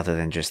play other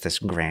than just this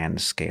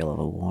grand scale of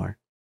a war.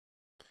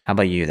 How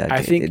about you, though?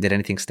 Did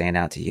anything stand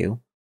out to you?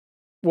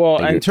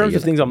 Well, in terms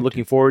of things I'm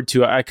looking forward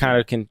to, I kind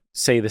of can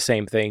say the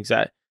same things.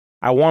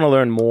 I want to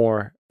learn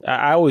more.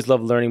 I always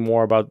love learning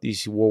more about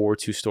these World War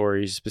II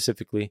stories,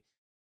 specifically,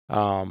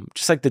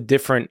 just like the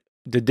different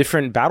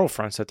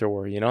battlefronts that there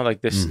were. You know,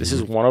 like this. This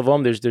is one of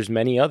them. There's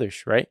many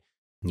others, right?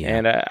 Yeah.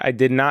 And I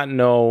did not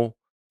know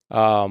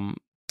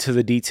to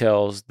the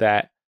details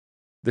that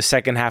the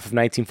second half of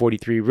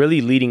 1943, really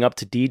leading up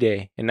to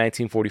D-Day in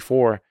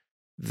 1944,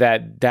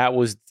 that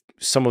was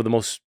some of the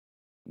most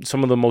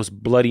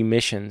bloody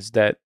missions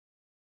that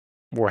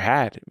were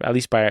had, at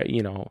least by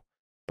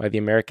by the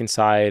American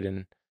side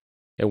and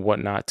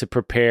whatnot to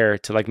prepare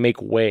to like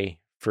make way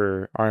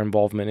for our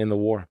involvement in the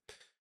war.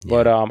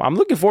 But I'm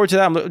looking forward to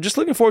that. I'm just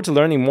looking forward to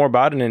learning more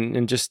about it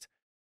and just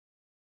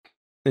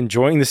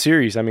enjoying the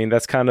series. I mean,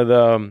 that's kind of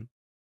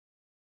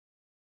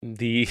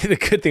the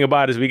good thing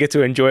about it is we get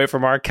to enjoy it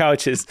from our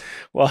couches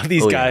while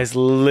these guys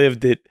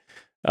lived it.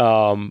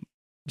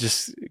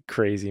 Just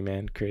crazy,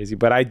 man, crazy.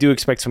 But I do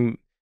expect some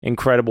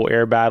incredible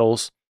air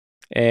battles,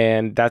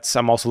 and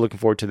I'm also looking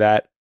forward to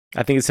that.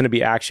 I think it's going to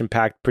be action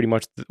packed pretty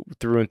much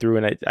through and through,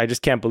 and I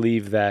just can't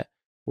believe that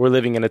we're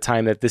living in a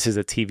time that this is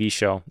a TV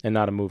show and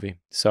not a movie.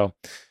 So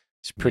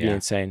it's pretty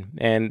insane,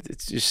 and it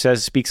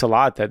just speaks a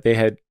lot that they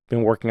had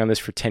been working on this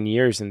for 10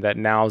 years, and that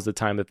now is the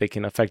time that they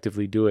can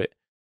effectively do it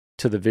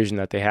to the vision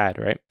that they had,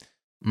 right?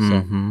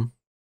 Mm-hmm. So,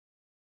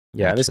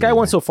 yeah, this guy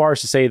went so far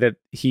as to say that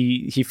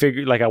he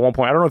figured, like at one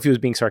point, I don't know if he was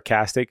being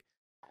sarcastic,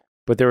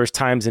 but there was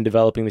times in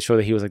developing the show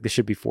that he was like, this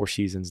should be 4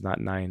 seasons,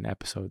 not 9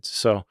 episodes.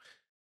 So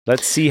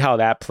let's see how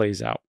that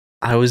plays out.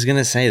 I was going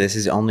to say, this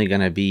is only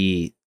going to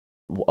be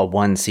a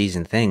 1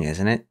 season thing,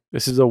 isn't it?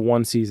 This is a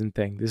 1 season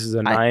thing. This is a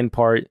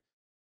 9-part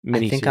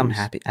mini. I think I'm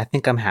happy. I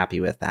think I'm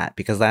happy with that,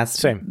 because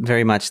that's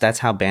very much, that's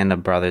how Band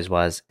of Brothers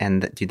was.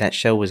 And dude, that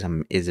show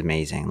is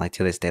amazing. Like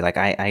to this day, like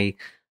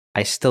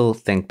I still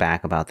think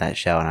back about that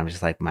show and I'm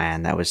just like,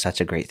 man, that was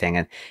such a great thing.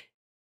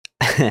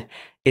 And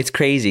it's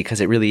crazy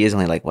because it really is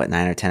only like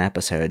 9 or 10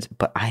 episodes,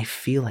 but I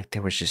feel like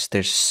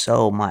there's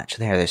so much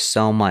there. There's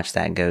so much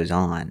that goes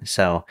on.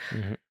 So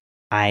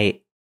I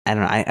don't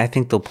know. I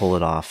think they'll pull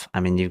it off. I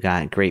mean, you've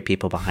got great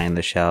people behind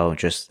the show.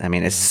 It's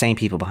the same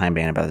people behind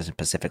Band of Brothers and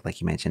Pacific, like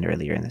you mentioned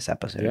earlier in this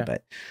episode.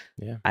 But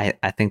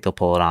I think they'll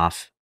pull it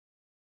off,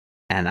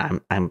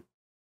 and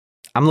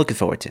I'm looking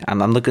forward to it.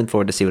 I'm looking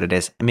forward to see what it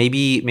is.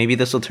 Maybe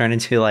this will turn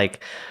into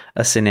like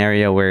a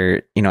scenario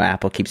where,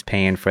 Apple keeps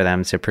paying for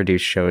them to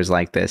produce shows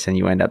like this, and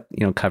you end up,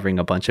 covering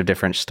a bunch of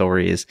different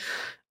stories.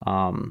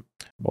 Well,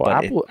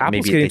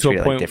 Apple's getting to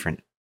a point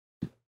different.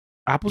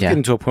 Apple's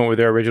getting to a point where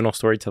their original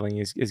storytelling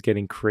is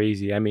getting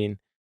crazy. I mean,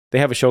 they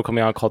have a show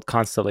coming out called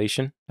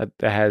Constellation that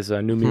has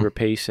Noomi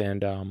Rapace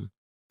and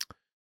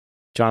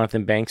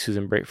Jonathan Banks, who's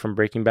from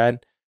Breaking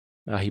Bad.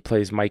 He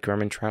plays Mike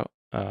Ehrmantraut.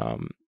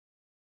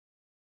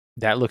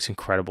 That looks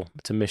incredible.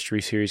 It's a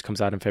mystery series,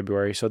 comes out in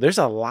February. So there's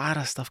a lot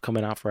of stuff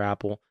coming out for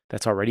Apple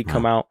that's already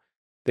come out.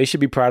 They should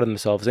be proud of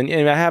themselves. And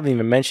I haven't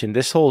even mentioned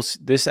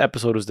this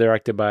episode was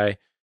directed by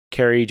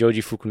Cary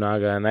Joji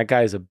Fukunaga, and that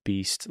guy is a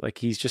beast. Like,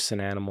 he's just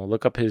an animal.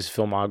 Look up his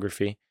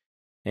filmography,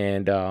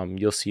 and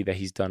you'll see that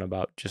he's done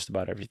just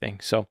about everything.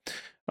 So,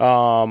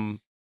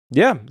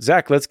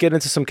 Zach, let's get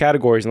into some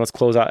categories and let's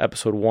close out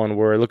episode 1.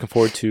 We're looking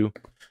forward to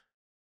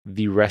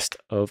the rest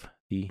of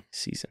the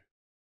season.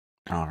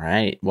 All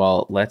right.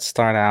 Well, let's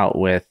start out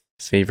with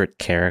favorite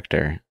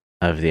character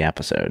of the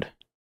episode.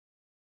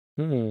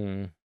 I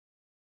think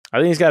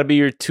it's got to be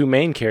your 2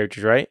 main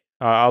characters, right?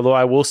 Although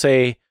I will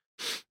say,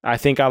 I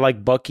think I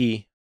like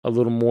Bucky a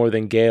little more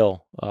than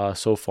Gale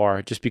so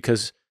far, just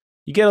because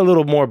you get a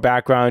little more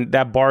background.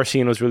 That bar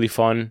scene was really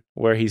fun,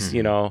 where he's, he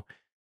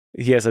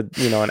has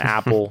an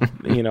apple,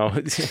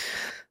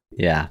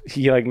 Yeah.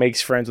 He like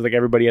makes friends with like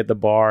everybody at the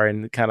bar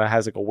and kind of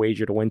has like a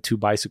wager to win 2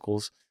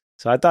 bicycles.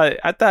 So I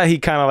thought he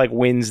kind of like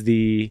wins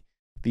the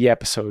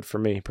episode for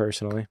me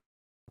personally.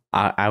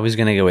 I was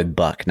gonna go with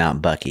Buck,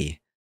 not Bucky.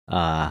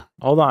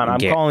 Hold on, I'm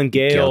calling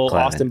Gale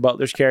Austin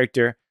Butler's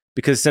character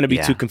because it's gonna be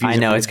too confusing.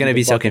 I know it's gonna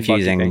be so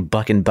confusing.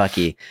 Buck and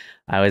Bucky.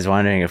 I was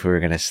wondering if we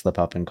were gonna slip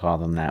up and call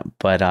them that,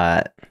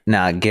 but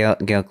no, Gale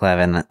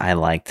Clevin I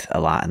liked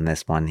a lot in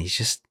this one.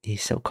 He's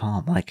so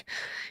calm. Like,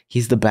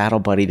 he's the battle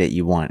buddy that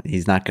you want.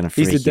 He's not gonna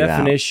freak you out. He's the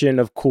definition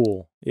of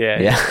cool.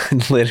 Yeah,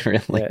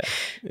 literally.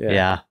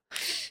 Yeah.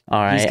 All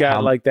right. He's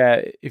got like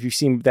that. If you've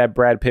seen that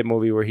Brad Pitt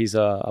movie where he's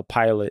a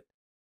pilot,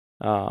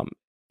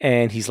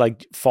 and he's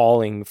like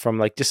falling from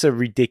like just a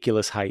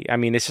ridiculous height. I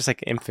mean, it's just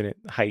like infinite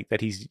height that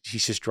he's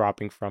just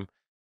dropping from,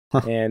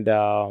 and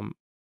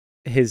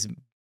his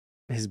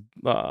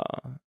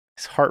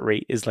heart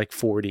rate is like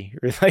 40,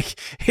 or like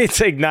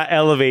it's like not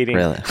elevating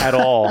at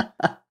all.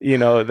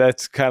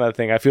 That's kind of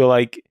thing. I feel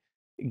like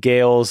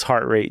Gale's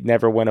heart rate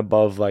never went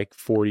above like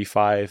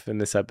 45 in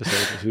this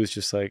episode. He was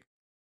just like,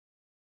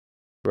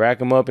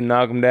 rack him up and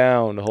knock him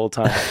down the whole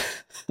time.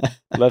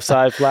 Left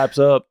side flaps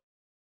up.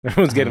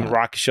 Everyone's getting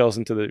rocket shells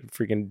into the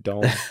freaking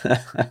dome.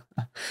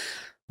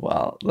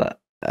 Well,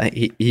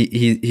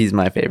 he's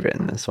my favorite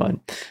in this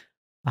one.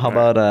 How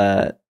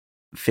about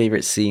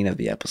favorite scene of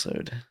the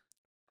episode?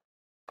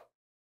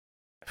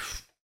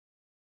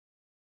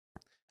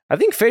 I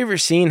think favorite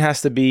scene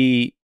has to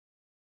be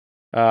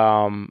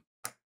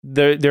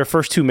their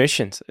first 2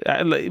 missions.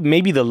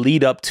 Maybe the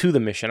lead up to the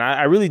mission.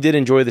 I really did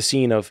enjoy the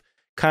scene of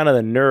kind of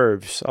the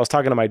nerves. I was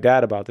talking to my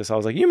dad about this. I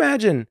was like, you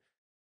imagine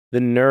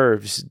the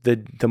nerves,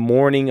 the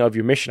morning of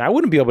your mission. I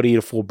wouldn't be able to eat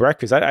a full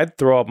breakfast. I'd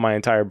throw up my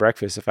entire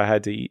breakfast if I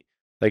had to eat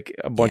like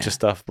a bunch of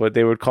stuff, but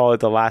they would call it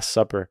the Last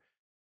Supper.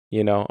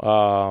 You know,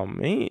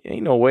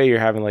 ain't no way you're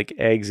having like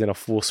eggs in a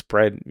full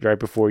spread right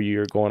before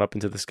you're going up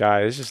into the sky.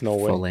 There's just no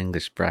way. Full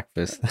English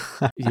breakfast.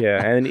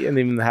 Yeah, and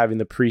even having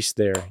the priest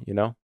there, you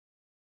know.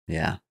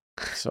 Yeah.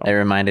 So It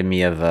reminded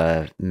me of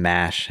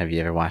MASH. Have you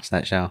ever watched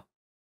that show?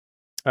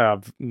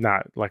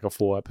 not like a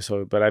full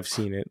episode, but I've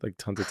seen it like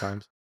tons of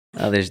times.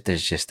 Oh, there's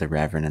just the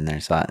Reverend in there.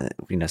 So,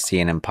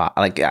 seeing him pop,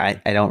 like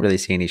I don't really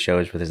see any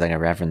shows where there's like a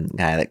Reverend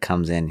guy that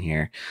comes in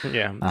here.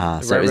 Yeah.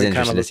 So it was Reverend interesting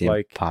to kinda see him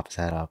looked like- pop his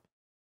head up.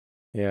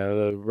 Yeah,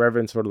 the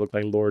Reverend sort of looked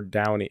like Lord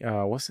Downey.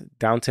 What's it?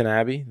 Downton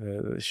Abbey,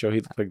 the show. He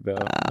looked like the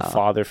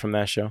father from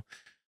that show.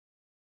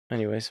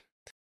 Anyways,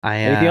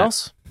 anything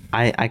else?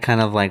 I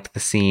kind of liked the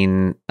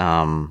scene.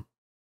 I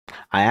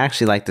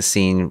actually liked the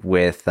scene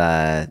with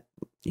Bucky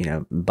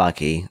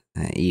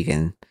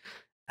Egan,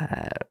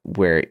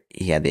 where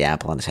he had the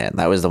apple on his head.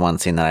 That was the one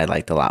scene that I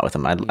liked a lot with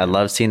him. I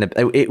love seeing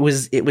it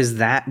was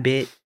that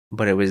bit,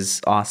 but it was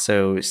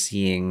also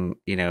seeing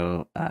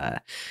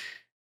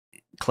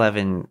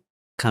Clevin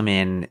come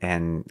in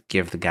and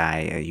give the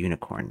guy a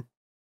unicorn.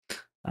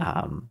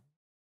 Yeah.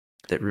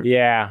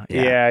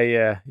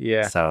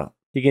 So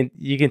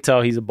You can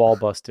tell he's a ball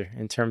buster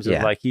in terms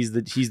of like he's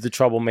the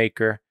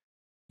troublemaker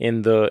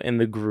in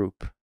the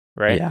group,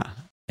 right? Yeah,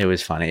 it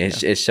was funny.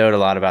 It showed a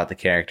lot about the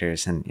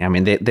characters, and I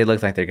mean they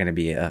look like they're going to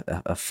be a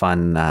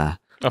fun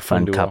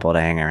fun duo. couple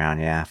to hang around.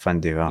 Yeah, fun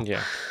duo.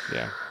 Yeah.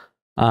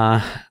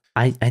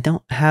 I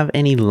don't have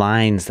any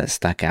lines that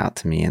stuck out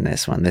to me in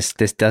this one. This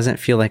doesn't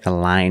feel like a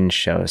line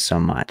show so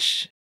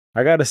much.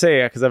 I gotta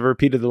say, because I've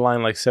repeated the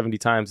line like 70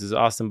 times, is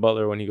Austin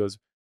Butler when he goes,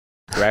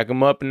 "Rack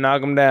him up and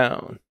knock him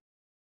down."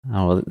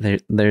 Oh, well,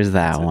 there's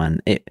that one.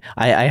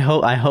 I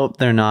hope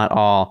they're not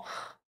all.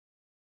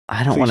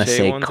 I don't want to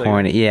say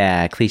corny.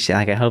 Yeah, cliche.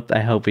 Like I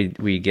hope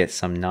we get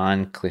some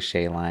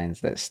non-cliche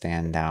lines that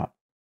stand out.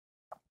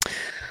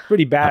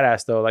 Pretty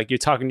badass though. Like you're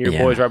talking to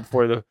your boys right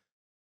before the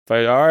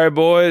fight. All right,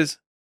 boys,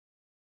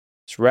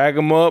 let's rack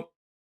them up,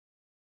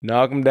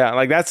 knock them down.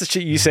 Like that's the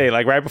shit you say.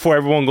 Like right before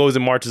everyone goes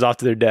and marches off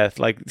to their death.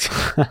 Like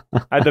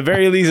at the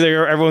very least,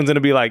 everyone's gonna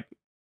be like,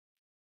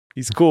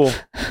 he's cool.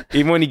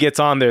 Even when he gets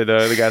on there,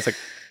 the guy's like,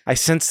 I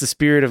sense the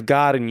spirit of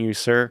God in you,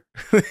 sir.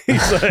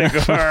 He's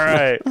like, all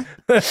right,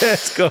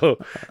 let's go.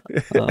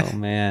 Oh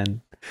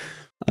man,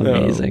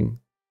 amazing.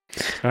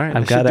 All right,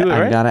 I've got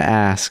to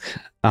ask.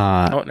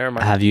 Never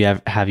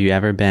mind. Have you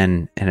ever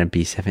been in a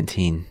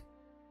B-17?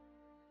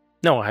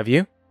 No, have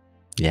you?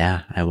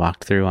 Yeah, I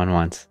walked through one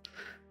once.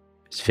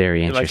 It's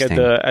very interesting.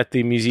 Like at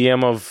the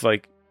museum of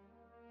like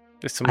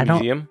some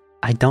museum.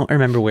 I don't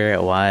remember where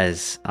it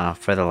was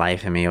for the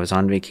life of me. I was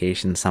on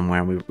vacation somewhere.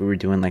 And we were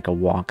doing like a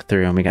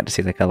walkthrough, and we got to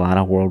see like a lot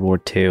of World War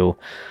II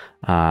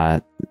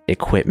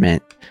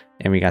equipment,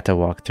 and we got to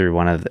walk through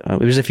one of the.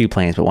 It was a few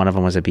planes, but one of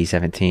them was a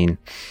B-17.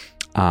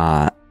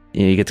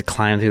 You get to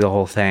climb through the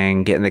whole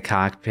thing, get in the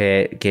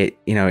cockpit, get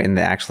in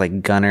the actual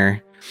like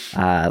gunner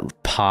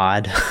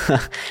pod,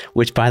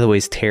 which by the way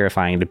is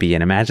terrifying to be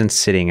in. Imagine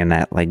sitting in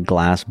that like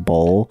glass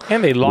bowl,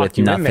 and they lock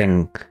you in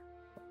there.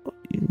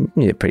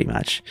 Yeah, pretty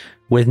much.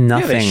 With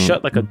nothing. Yeah, they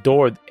shut like a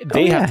door.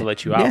 They have to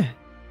let you out.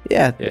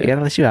 Yeah, they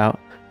gotta let you out.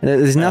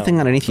 There's nothing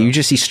underneath you. You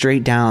just see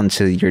straight down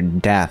to your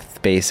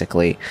death,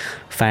 basically,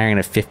 firing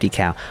a 50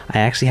 cal. I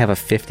actually have a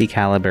 50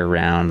 caliber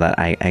round that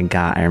I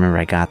got. I remember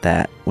I got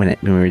that when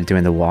we were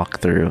doing the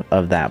walkthrough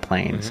of that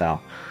plane. Mm-hmm. So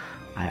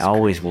I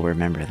always will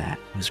remember that.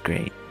 It was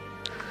great.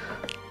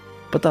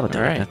 But that'll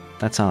do it.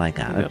 That's all I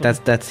got.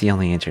 That's the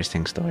only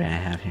interesting story I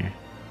have here.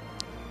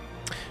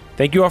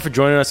 Thank you all for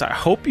joining us. I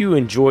hope you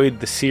enjoyed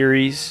the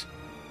series.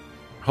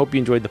 I hope you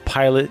enjoyed the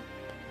pilot.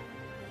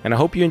 And I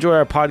hope you enjoy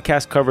our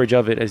podcast coverage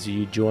of it as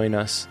you join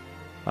us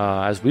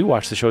as we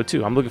watch the show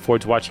too. I'm looking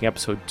forward to watching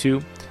episode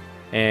 2.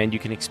 And you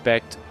can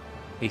expect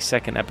a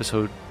second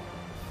episode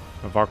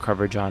of our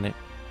coverage on it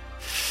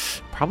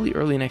probably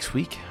early next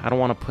week. I don't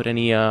want to put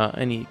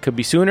any could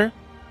be sooner.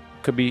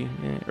 Could be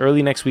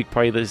early next week,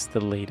 probably is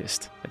the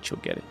latest that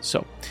you'll get it.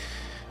 So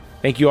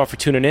thank you all for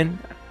tuning in.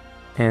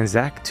 And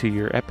Zach, to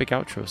your epic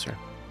outro, sir.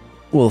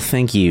 Well,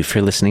 thank you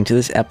for listening to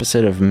this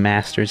episode of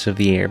Masters of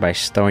the Air by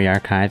Story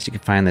Archives. You can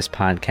find this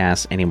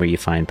podcast anywhere you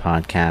find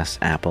podcasts,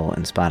 Apple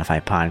and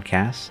Spotify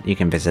podcasts. You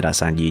can visit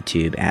us on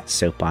YouTube at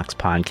Soapbox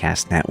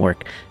Podcast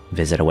Network.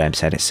 Visit our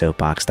website at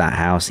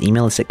soapbox.house.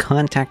 Email us at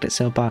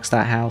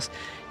contact@soapbox.house.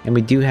 And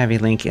we do have a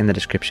link in the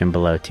description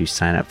below to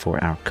sign up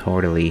for our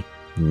quarterly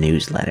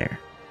newsletter.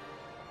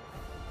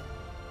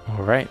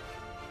 All right.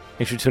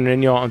 Thanks for tuning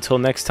in, y'all. Until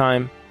next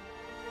time,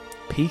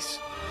 peace.